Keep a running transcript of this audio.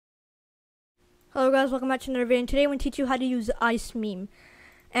Hello guys, welcome back to another video. And today I'm going to teach you how to use IceMeme.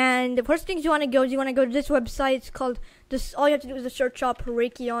 And the first things you want to go is you want to go to this website. It's called this. All you have to do is search up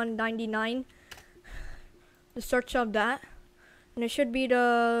Rakion99. The search up that, and it should be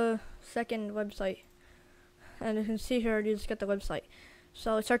the second website. And you can see here, you just get the website.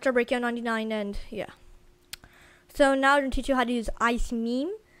 So search up Rakion99, and yeah. So now I'm going to teach you how to use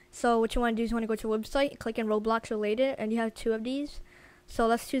IceMeme. So what you want to do is you want to go to a website, click in Roblox related, and you have two of these. So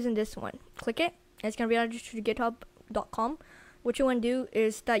let's choose in this one. Click it. It's going to be registered to github.com. What you want to do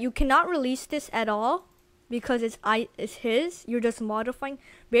is that you cannot release this at all because it's his. You're just modifying.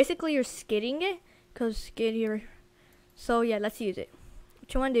 Basically, you're skidding it because skid here. So yeah, let's use it.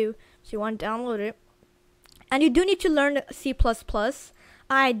 What you want to do is you want to download it. And you do need to learn C++.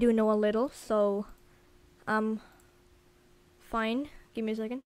 I do know a little, so fine. Give me a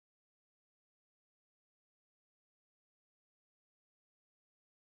second.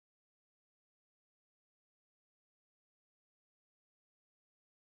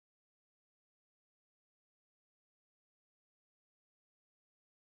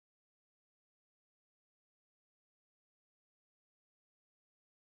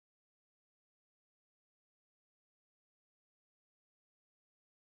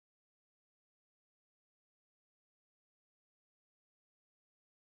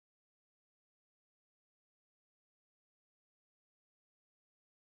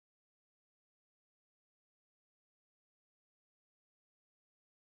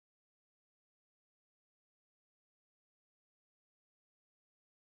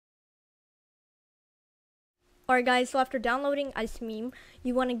 Alright guys, so after downloading IceMeme,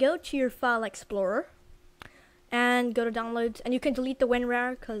 you want to go to your file explorer and go to downloads, and you can delete the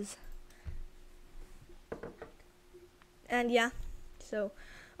WinRAR because yeah, so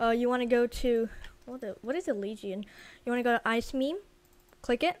you want to go to what is a Legion? You want to go to IceMeme,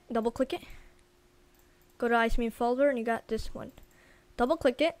 click it, double click it, go to IceMeme folder, and you got this one. Double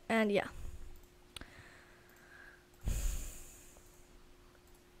click it, and yeah.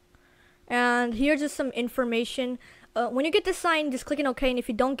 And here's just some information. When you get this sign, just click on OK, and if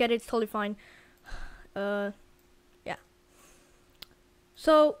you don't get it, it's totally fine. Yeah.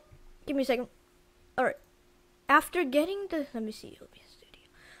 So, give me a second. Alright. After getting the, let me see.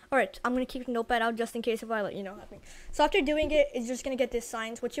 Alright, I'm going to keep the notepad out just in case if I let you know happening. So after doing it, it's just going to get this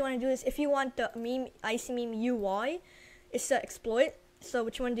signs. What you want to do is, if you want the IceMeme UI, it's to exploit. So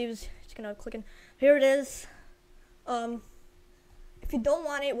what you want to do is, just going to click in. Here it is. If you don't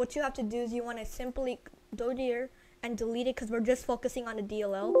want it, what you have to do is you want to simply go here and delete it because we're just focusing on the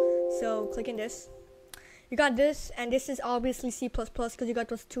DLL. So click in this. You got this, and this is obviously C++ because you got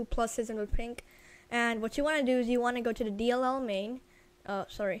those two pluses in the pink. And what you want to do is you want to go to the DLL main.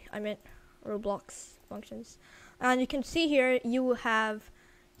 Sorry, I meant Roblox functions. And you can see here you have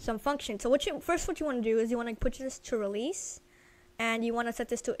some functions. So what you want to do is you want to put this to release, and you want to set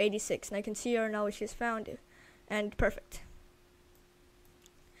this to 86. And I can see here now it's just found it, and perfect.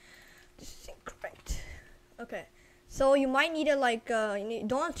 This is incorrect. Okay, so you might need to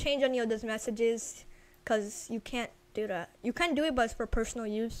don't change any of those messages because you can't do that. You can do it, but it's for personal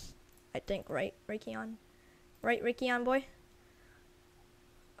use, I think, right, Rakion? Right, Rakion boy?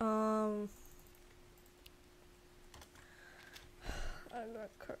 I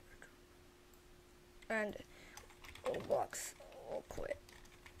got correct. And Roblox will quit.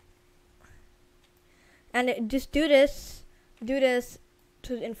 And just do this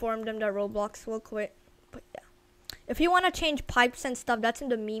to inform them that Roblox will quit. But yeah, if you want to change pipes and stuff, that's in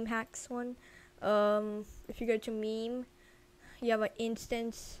the meme hacks one. If you go to meme, you have an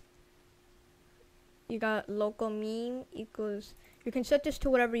instance. You got local meme equals. You can set this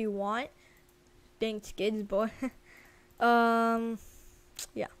to whatever you want. Dang skids, boy. Yeah.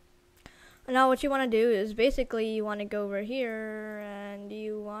 Now what you want to do is basically you want to go over here and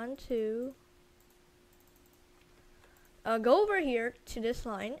you want to go over here to this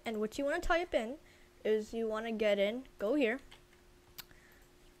line, and what you want to type in is you want to get in, go here,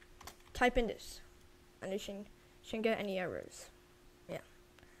 type in this, and you shouldn't get any errors. Yeah.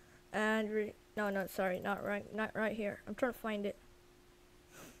 And no, sorry, not right here. I'm trying to find it.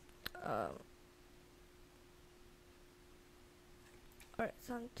 Alright,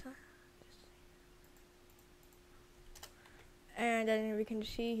 sometimes. And then we can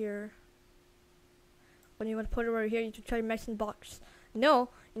see here. When you want to put it over here, you should try messing box. No,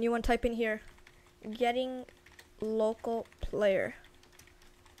 and you want to type in here, getting local player.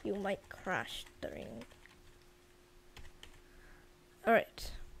 You might crash during.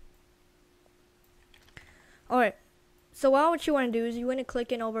 Alright. So now what you want to do is you want to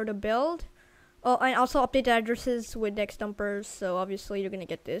click in over the build. Oh, and also update the addresses with X dumpers. So obviously you're gonna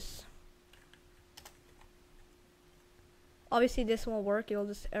get this. obviously this won't work. It'll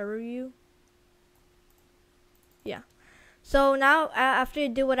just error you. Yeah. So now after you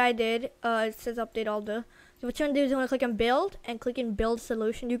do what I did, it says update all the. So what you want to do is you want to click on build and click in build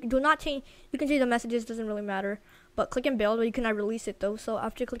solution. You do not change. You can change the messages. Doesn't really matter. But click in build, but you cannot release it though. So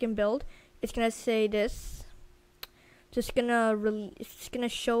after you click in build, it's gonna say this. It's gonna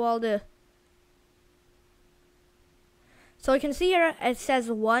show all the. So you can see here it says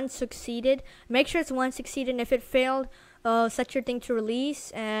 1 succeeded. Make sure it's 1 succeeded. And if it failed, set your thing to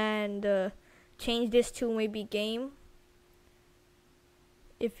release and change this to maybe game.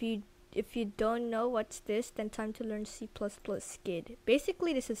 If you don't know what's this, then time to learn C++ skid.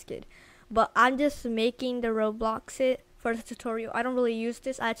 Basically, this is skid, but I'm just making the Roblox it for the tutorial. I don't really use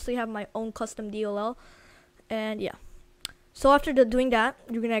this. I actually have my own custom DLL, and yeah. So after doing that,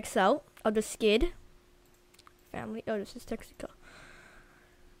 you're gonna X out of the skid. Family. Oh, this is Texica.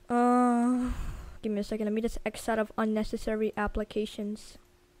 Give me a second. Let me just X out of unnecessary applications.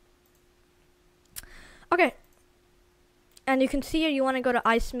 Okay. And you can see here you want to go to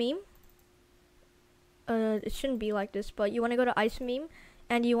IceMeme. It shouldn't be like this, but you want to go to IceMeme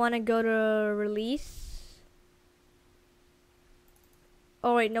and you want to go to release.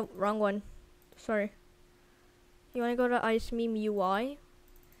 Oh wait, no, wrong one. Sorry. You want to go to IceMeme UI.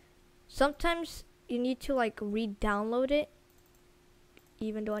 Sometimes you need to like re-download it,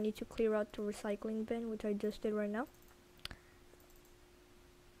 even though I need to clear out the recycling bin, which I just did right now.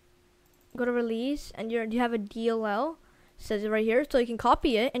 Go to release and you have a DLL. Says it right here, so you can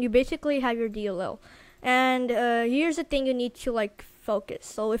copy it and you basically have your DLL. And here's the thing you need to like focus.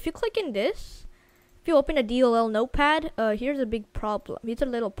 So if you click in this, if you open a DLL notepad, here's a big problem. Here's a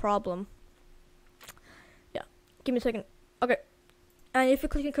little problem. Yeah, give me a second. Okay. And if you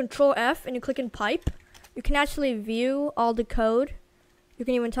click in Control F and you click in pipe, you can actually view all the code. You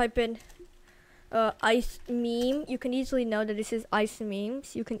can even type in IceMeme. You can easily know that this is IceMeme.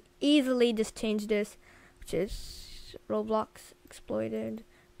 So you can easily just change this, which is Roblox exploited,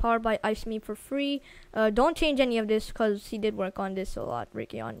 powered by IceMeme for free. Don't change any of this because he did work on this a lot,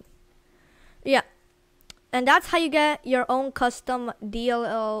 Rakion. Yeah. And that's how you get your own custom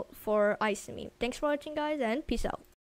DLL for IceMeme. Thanks for watching, guys, and peace out.